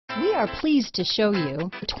We are pleased to show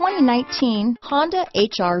you the 2019 Honda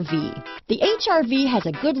HR-V. The HR-V has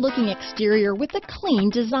a good-looking exterior with a clean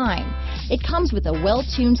design. It comes with a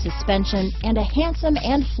well-tuned suspension and a handsome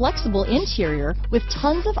and flexible interior with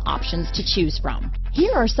tons of options to choose from.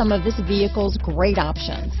 Here are some of this vehicle's great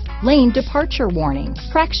options: lane departure warning,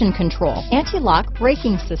 traction control, anti-lock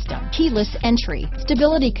braking system, keyless entry,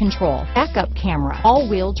 stability control, backup camera,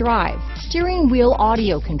 all-wheel drive, steering wheel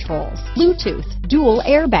audio controls, Bluetooth, dual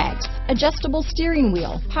airbags, adjustable steering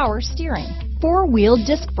wheel, power steering, four-wheel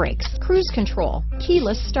disc brakes, cruise control,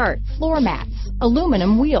 keyless start, floor mats,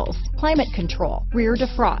 aluminum wheels, climate control, rear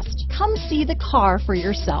defrost. Come see the car for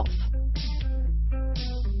yourself.